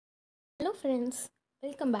Hello friends,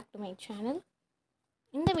 welcome back to my channel.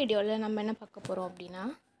 In the video நம்ம என்ன பார்க்க போறோம் அப்படினா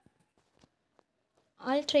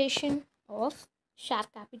alteration of share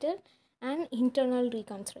capital and internal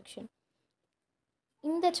reconstruction.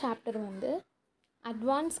 இந்த chapter வந்து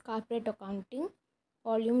advanced corporate accounting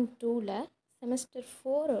volume 2 ல semester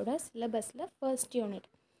 4 ஓட syllabusல first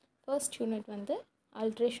unit வந்து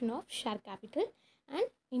alteration of share capital and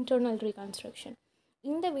internal reconstruction.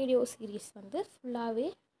 இந்த video series வந்து ஃபுல்லாவே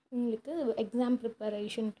உங்களுக்கு எக்ஸாம்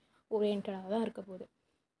ப்ரிப்பரேஷன் ஓரியன்டாக தான் இருக்க போகுது.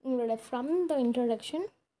 உங்களோட from the introduction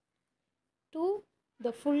to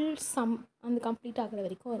the full some அந்த கம்ப்ளீட் ஆகிற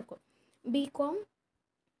வரைக்கும் இருக்கும்.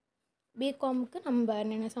 பிகாம்க்கு நம்ம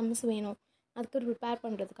என்னென்ன சம்ஸ் வேணும் அதுக்கு ப்ரிப்பேர்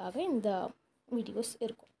பண்ணுறதுக்காக இந்த வீடியோஸ்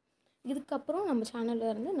இருக்கும். இதுக்கப்புறம் நம்ம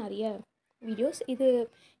சேனலில் இருந்து நிறைய வீடியோஸ்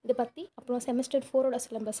இதை பற்றி அப்புறம் செமஸ்டர் 4ஓட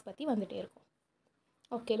சிலபஸ் பற்றி வந்துகிட்டே இருக்கும்.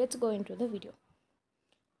 Okay, let's go into the video.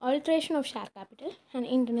 Alteration of share capital and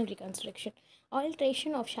internal reconstruction.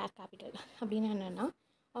 Alteration of share capital அப்படின்னா என்னென்னா,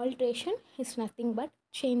 alteration is nothing but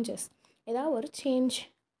changes. ஏதாவது ஒரு சேஞ்ச்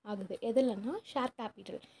ஆகுது எதுலன்னா ஷேர்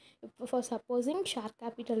கேபிட்டல். இப்போ ஃபார் சப்போஸிங் ஷேர்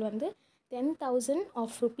கேபிட்டல் வந்து 10,000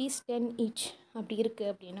 of rupees 10 each அப்படி இருக்குது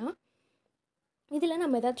அப்படின்னா இதில்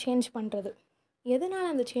நம்ம எதாவது சேஞ்ச் பண்ணுறது. எதனால்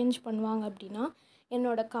அந்த சேஞ்ச் பண்ணுவாங்க அப்படின்னா,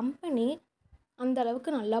 என்னோடய கம்பெனி அந்த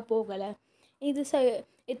அளவுக்கு நல்லா போகலை,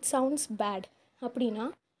 இட் சவுண்ட்ஸ் பேட் அப்படின்னா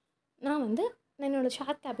நான் வந்து என்னோடய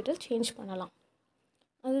ஷேர் கேபிட்டல் சேஞ்ச் பண்ணலாம்.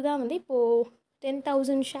 அதுதான் வந்து இப்போது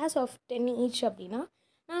 10,000 ஷேர்ஸ் ஆஃப் 10 ஈச் அப்படின்னா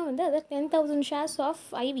நான் வந்து அதை 10,000 ஷேர்ஸ் ஆஃப்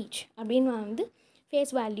 5 ஈச் அப்படின்னு நான் வந்து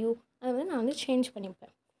ஃபேஸ் வேல்யூ அதை வந்து நான் வந்து சேஞ்ச்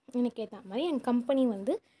பண்ணிப்பேன். எனக்கு ஏற்ற மாதிரி என் கம்பெனி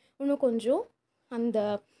வந்து இன்னும் கொஞ்சம் அந்த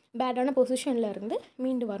பேடான பொசிஷனில் இருந்து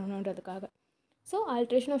மீண்டு வரணுன்றதுக்காக. So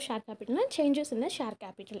alteration of share கேபிட்டல்னா changes in the share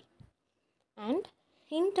capital. And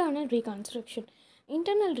internal reconstruction.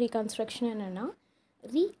 Internal reconstruction என்னென்னா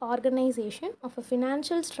reorganization of a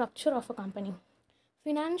financial structure of a company.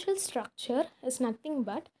 Financial structure is nothing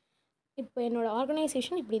but இப்போ என்னோடய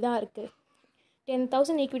ஆர்கனைசேஷன் இப்படி தான் இருக்குது.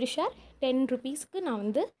 10,000 ஈக்விட்டி ஷேர் 10 rupeesக்கு நான்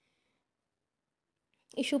வந்து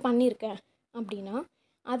இஷ்யூ பண்ணியிருக்கேன் அப்படின்னா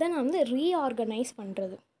அதை நான் வந்து ரீஆர்கனைஸ்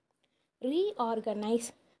பண்ணுறது. ரீஆர்கனைஸ்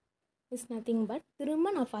இஸ் நத்திங் பட்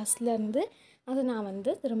திரும்ப நான் ஃபஸ்ட்லேருந்து அதை நான்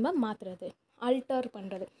வந்து திரும்ப மாற்றுறது, ஆல்டர்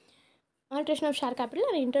பண்ணுறது. Alteration of share capital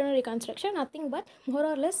and internal reconstruction nothing but more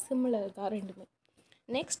or less similar தான் ரெண்டுமே.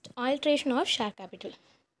 Next alteration of share capital.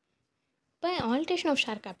 இப்போ alteration of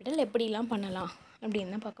share capital எப்படிலாம் பண்ணலாம்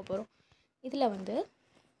அப்படின்னு தான் பார்க்க போகிறோம். இதில் வந்து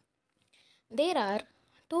there are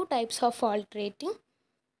 2 types of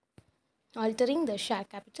altering the share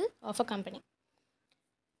capital of a company.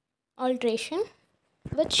 Alteration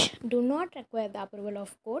which do not require the approval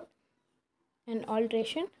of court and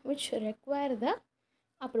alteration which require the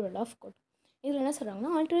approval of court. இதில் என்ன சொல்கிறாங்கன்னா,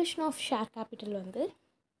 ஆல்ட்ரேஷன் ஆஃப் ஷேர் கேபிட்டல் வந்து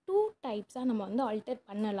 2 டைப்ஸாக நம்ம வந்து alter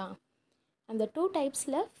பண்ணலாம். அந்த 2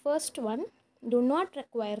 டைப்ஸில் first one to not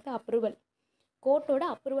require the approval. கோர்ட்டோட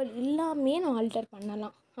approval இல்லாமே நம்ம ஆல்டர்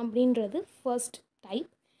பண்ணலாம் அப்படின்றது first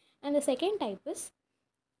type. And the second type is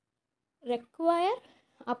require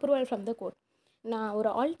approval from the court. நான்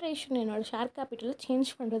ஒரு ஆல்ட்ரேஷன் என்னோடய ஷேர் கேபிட்டலை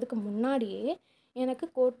சேஞ்ச் பண்ணுறதுக்கு முன்னாடியே எனக்கு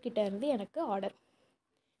கோர்ட்கிட்ட இருந்து எனக்கு ஆர்டர்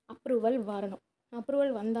அப்ரூவல் வரணும்.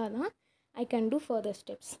 அப்ரூவல் வந்தால் தான் I can do further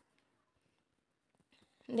steps.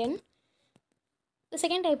 Then the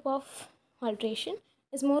second type of alteration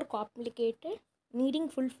is more complicated, needing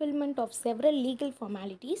fulfillment of several legal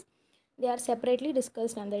formalities. They are separately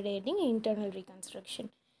discussed under the heading internal reconstruction.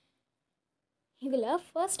 இதில்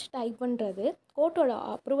first டைப்ன்றது கோர்ட்டோட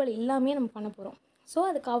approval இல்லாமே நம்ம பண்ண போகிறோம். So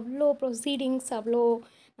அதுக்கு அவ்வளோ proceedings அவ்வளோ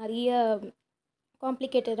நிறைய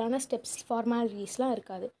காம்ப்ளிகேட்டடான steps ஃபார்மாலிட்டிஸ்லாம்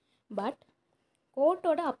இருக்காது. பட்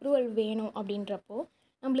கோர்ட்டோட அப்ரூவல் வேணும் அப்படின்றப்போ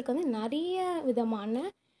நம்மளுக்கு வந்து நிறைய விதமான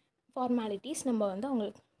ஃபார்மாலிட்டிஸ் நம்ம வந்து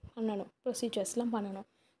அவங்களுக்கு பண்ணணும், ப்ரொசீஜர்ஸ்லாம் பண்ணணும்.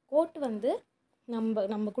 கோர்ட் வந்து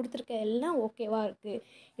நம்ம கொடுத்துருக்க எல்லாம் ஓகேவாக இருக்குது,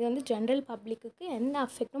 இது வந்து ஜென்ரல் பப்ளிக்கு எந்த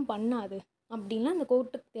அஃபெக்டும் பண்ணாது அப்படின்லாம் அந்த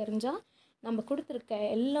கோர்ட்டுக்கு தெரிஞ்சால் நம்ம கொடுத்துருக்க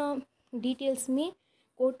எல்லா டீட்டெயில்ஸுமே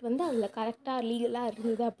கோர்ட் வந்து அதில் கரெக்டாக லீகலாக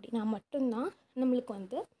இருந்தது அப்படின்னா மட்டும்தான் நம்மளுக்கு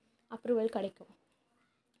வந்து அப்ரூவல் கிடைக்கும்.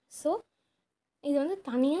 ஸோ இது வந்து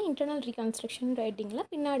தனியாக இன்டர்னல் ரீகன்ஸ்ட்ரக்ஷன் ரைட்டிங்கில்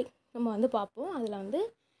பின்னாடி நம்ம வந்து பார்ப்போம், அதில் வந்து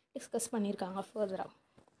டிஸ்கஸ் பண்ணியிருக்காங்க ஃபர்தராக.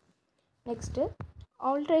 Next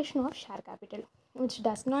alteration of share capital which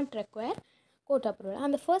does not require court approval.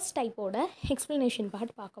 அந்த ஃபர்ஸ்ட் டைப்போட எக்ஸ்ப்ளனேஷன்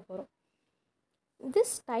பார்ட் பார்க்க போகிறோம்.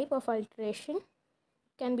 This type of alteration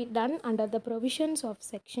can be done under the provisions of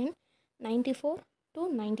section 94 to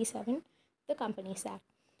 97 the companies act.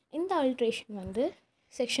 இந்த alteration வந்து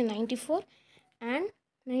section 94 and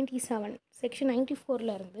 97 section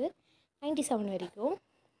 94லேருந்து 97 வரைக்கும்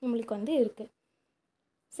நம்மளுக்கு வந்து இருக்குது.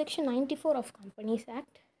 Section 94 of companies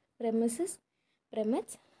act premises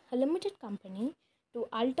a limited company to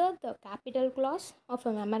alter the capital clause of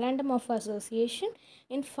a memorandum of association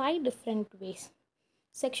in 5 different ways.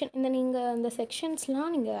 Section இந்த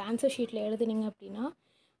செக்ஷன்ஸ்லாம் நீங்கள் answer ஷீட்டில் எழுதுனீங்க அப்படின்னா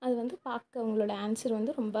அது வந்து பார்க்க உங்களோட ஆன்சர்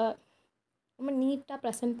வந்து ரொம்ப ரொம்ப நீட்டாக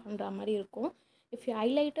ப்ரெசென்ட் பண்ணுற மாதிரி இருக்கும். If you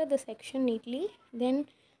highlighted the section neatly then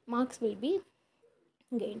marks will be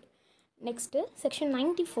gained. Next section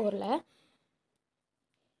 94ல்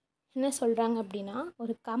என்ன சொல்கிறாங்க அப்படின்னா,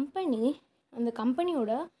 ஒரு கம்பெனி அந்த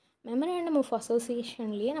கம்பெனியோட மெமரேண்டம் ஆஃப்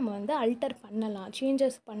அசோசியேஷன்லேயே நம்ம வந்து அல்டர் பண்ணலாம்,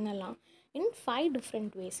 சேஞ்சஸ் பண்ணலாம் இன் 5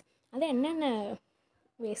 டிஃப்ரெண்ட் வேஸ். அது என்னென்ன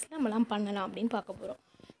வேஸில் நம்மலாம் பண்ணலாம் அப்படின்னு பார்க்க போகிறோம்.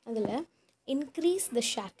 அதில் increase the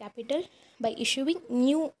share capital by issuing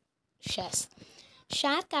new shares.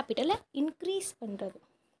 Share கேபிட்டலை increase பண்ணுறது.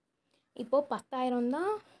 இப்போது 10,000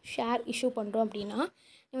 தான் ஷேர் இஷ்யூ பண்ணுறோம் அப்படின்னா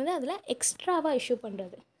நீ வந்து அதில் எக்ஸ்ட்ராவாக இஷ்யூ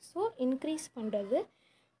பண்ணுறது. ஸோ இன்க்ரீஸ் பண்ணுறது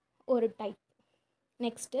ஒரு type.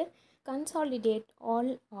 Next consolidate all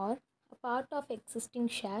or a part of existing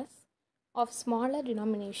shares of smaller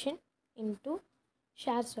denomination into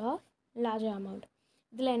shares of larger amount.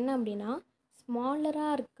 இதில் என்ன அப்படின்னா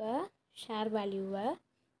ஸ்மாலராக இருக்க ஷேர் வேல்யூவை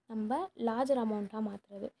நம்ம லார்ஜர் அமௌண்ட்டாக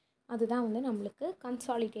மாற்றுறது. அதுதான் வந்து நம்மளுக்கு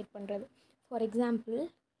கன்சாலிடேட் பண்ணுறது. ஃபார் எக்ஸாம்பிள்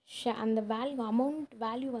அந்த அமௌண்ட்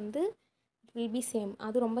வேல்யூ வந்து இட் வில் பி சேம்,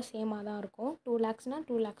 அது ரொம்ப சேமாக தான் இருக்கும். 2 lakhsனால்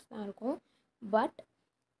 2 lakhs தான் இருக்கும். பட்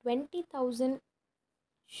 20,000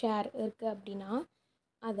 ஷேர் இருக்குது அப்படின்னா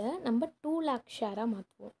அதை நம்ம 2 lakh ஷேராக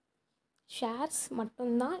மாற்றுவோம். ஷேர்ஸ்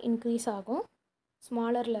மட்டும்தான் இன்க்ரீஸ் ஆகும்,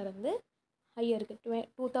 ஸ்மாலர்லேருந்து ஹையருக்கு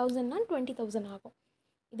 2,000னால் 20,000 ஆகும்.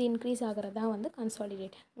 இது இன்க்ரீஸ் ஆகிறது தான் வந்து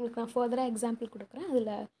கன்சாலிடேட். உங்களுக்கு நான் ஃபர்தராக எக்ஸாம்பிள் கொடுக்குறேன்,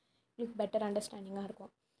 அதில் உங்களுக்கு பெட்டர் அண்டர்ஸ்டாண்டிங்காக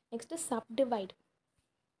இருக்கும். நெக்ஸ்ட்டு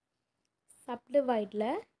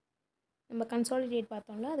சப்டிவைடில் நம்ம கன்சாலிடேட்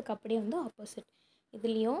பார்த்தோம்ல, அதுக்கு அப்படியே வந்து ஆப்போசிட்.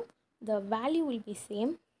 இதுலேயும் the value will be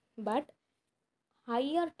same but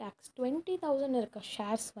higher tax 20,000 இருக்க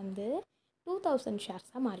ஷேர்ஸ் வந்து 2,000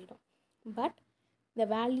 ஷேர்ஸாக மாறிடும். But the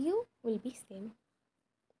value will be same.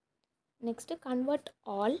 Next convert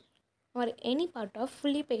all or any part of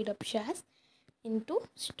fully paid up shares into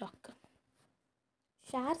stock.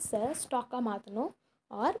 ஷேர்ஸை ஸ்டாக்காக மாற்றணும்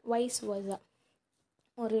ஆர் வைஸ் வர்ஸா.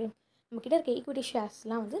 ஒரு நம்மக்கிட்ட இருக்க equity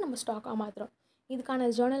ஷேர்ஸ்லாம் வந்து நம்ம ஸ்டாக்காக மாற்றுறோம். இதுக்கான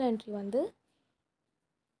ஜேர்னல் என்ட்ரி வந்து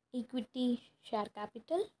equity share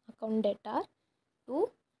capital account debtor to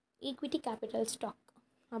equity capital stock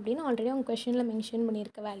அப்படின்னு already அவங்க கொஷனில் மென்ஷன்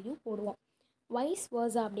பண்ணியிருக்க வேல்யூ போடுவோம். வைஸ்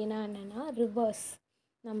வர்ஸா அப்படின்னா என்னென்னா ரிவர்ஸ்.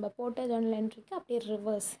 நம்ம போட்ட ஜேர்னல் என்ட்ரிக்கு அப்படியே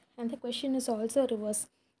ரிவர்ஸ். அந்த கொஷின் இஸ் ஆல்சோ ரிவர்ஸ்.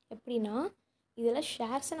 எப்படின்னா இதில்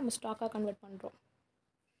ஷேர்ஸை நம்ம ஸ்டாக்காக கன்வெர்ட் பண்ணுறோம்,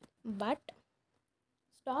 பட்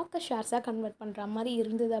ஸ்டாக்கை ஷேர்ஸாக கன்வெர்ட் பண்ணுற மாதிரி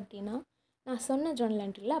இருந்தது அப்படின்னா நான் சொன்ன ஜேர்னல்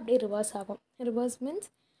என்ட்ரியில் அப்படியே ரிவர்ஸ் ஆகும். ரிவர்ஸ் மீன்ஸ்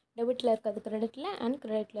டெபிட்டில் இருக்கிறது கிரெடிட்டில் அண்ட்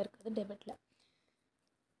கிரெடிட்டில் இருக்கிறது டெபிட்டில்.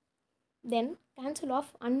 தென் cancel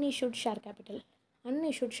of அன்இஷ்யூட் share capital.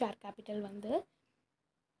 அன்இஷ்யூட் share capital வந்து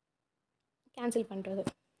கேன்சல் பண்ணுறது.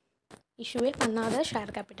 இஷ்யூவே பண்ணாத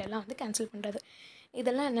ஷேர் கேபிட்டல்லாம் வந்து கேன்சல் பண்ணுறது.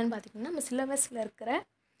 இதெல்லாம் என்னென்னு பார்த்திங்கன்னா நம்ம சிலபஸில் இருக்கிற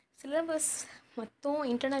சிலபஸ் மொத்தம்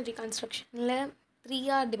இன்டர்னல் ரீகன்ஸ்ட்ரக்ஷனில்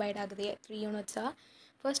 3 டிவைட் ஆகுது, 3 யூனிட்ஸாக.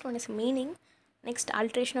 First one is meaning, next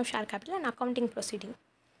alteration of share capital and accounting proceeding.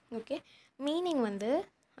 Okay, meaning வந்து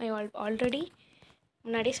ஆல்ரெடி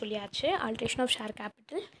முன்னாடியே சொல்லியாச்சு. Alteration of share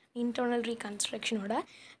capital internal ரீகன்ஸ்ட்ரக்ஷனோட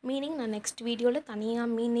meaning நான் நெக்ஸ்ட் வீடியோவில் தனியாக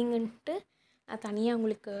மீனிங்ன்ட்டு நான் தனியாக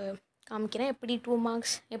உங்களுக்கு காமிக்கிறேன். எப்படி 2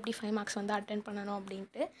 marks எப்படி 5 marks வந்து அட்டென்ட் பண்ணணும்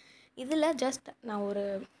அப்படின்ட்டு. இதில் ஜஸ்ட் நான் ஒரு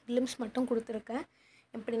கிளிம்ஸ் மட்டும் கொடுத்துருக்கேன்.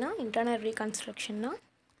 எப்படின்னா internal ரீகன்ஸ்ட்ரக்ஷன்னா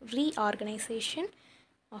reorganisation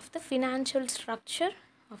of the financial structure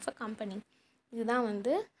of a company. இதுதான்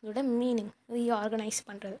வந்து இதோட மீனிங், ரீஆர்கனைஸ்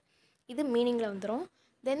பண்ணுறது. இது மீனிங்கில் வந்துடும்.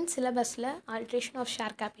 தென் சிலபஸில் ஆல்ட்ரேஷன் ஆஃப்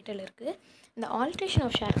ஷேர் கேபிட்டல் இருக்குது. இந்த ஆல்ட்ரேஷன்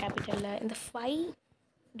ஆஃப் ஷேர் கேபிட்டலில் இந்த 5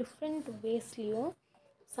 டிஃப்ரெண்ட் வேஸ்லேயும்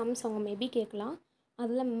சம்ஸ் அவங்க மேபி கேட்கலாம்.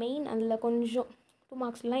 அதில் மெயின் அதில் கொஞ்சம் 2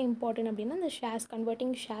 marksலாம் இம்பார்ட்டன்ட் அப்படின்னா இந்த shares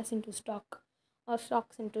converting shares into stock R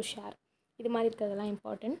stocks into share, இது மாதிரி இருக்கிறதெல்லாம்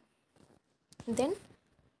இம்பார்ட்டன்ட். தென்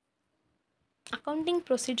அக்கௌண்டிங்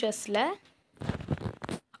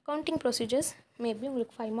ப்ரொசீஜர்ஸ் மேபி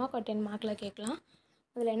உங்களுக்கு 5 mark or 10 markல கேட்கலாம்.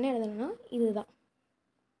 அதில் என்ன எழுதணும்னா இதுதான்,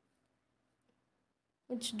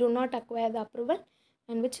 which do not acquire the approval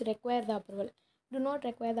and which require the approval. Do not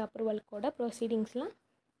require the approval கூட ப்ரொசீடிங்ஸ்லாம்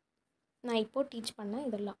நான் இப்போது டீச் பண்ணேன்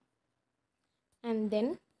இதெல்லாம். And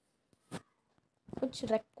then which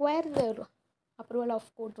require the approval of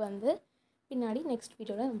court வந்து பின்னாடி நெக்ஸ்ட்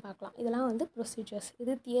வீடியோவில் நம்ம பார்க்கலாம். இதெல்லாம் வந்து ப்ரொசீஜர்ஸ்.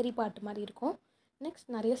 இது தியரி பார்ட் மாதிரி இருக்கும். நெக்ஸ்ட்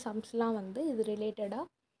நிறைய சம்ஸ்லாம் வந்து இது ரிலேட்டடாக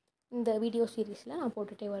இந்த வீடியோ சீரீஸில் நான்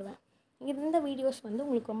போட்டுகிட்டே வருவேன். இந்த வீடியோஸ் வந்து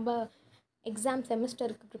உங்களுக்கு ரொம்ப எக்ஸாம்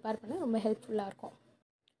செமஸ்டருக்கு ப்ரிப்பேர் பண்ண ரொம்ப ஹெல்ப்ஃபுல்லாக இருக்கும்.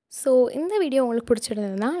 ஸோ இந்த வீடியோ உங்களுக்கு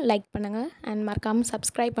பிடிச்சிருந்ததுன்னா லைக் பண்ணுங்கள் அண்ட் மறக்காமல்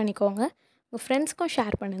சப்ஸ்கிரைப் பண்ணிக்கோங்க. உங்கள் ஃப்ரெண்ட்ஸ்க்கும்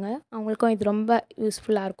ஷேர் பண்ணுங்கள், அவங்களுக்கும் இது ரொம்ப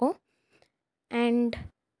யூஸ்ஃபுல்லாக இருக்கும். அண்ட்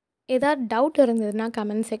ஏதாவது டவுட் இருந்ததுன்னா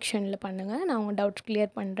கமெண்ட் செக்ஷனில் பண்ணுங்கள், நான் உங்கள் டவுட்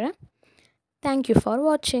கிளியர் பண்ணுறேன். தேங்க்யூ ஃபார்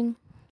வாட்சிங்.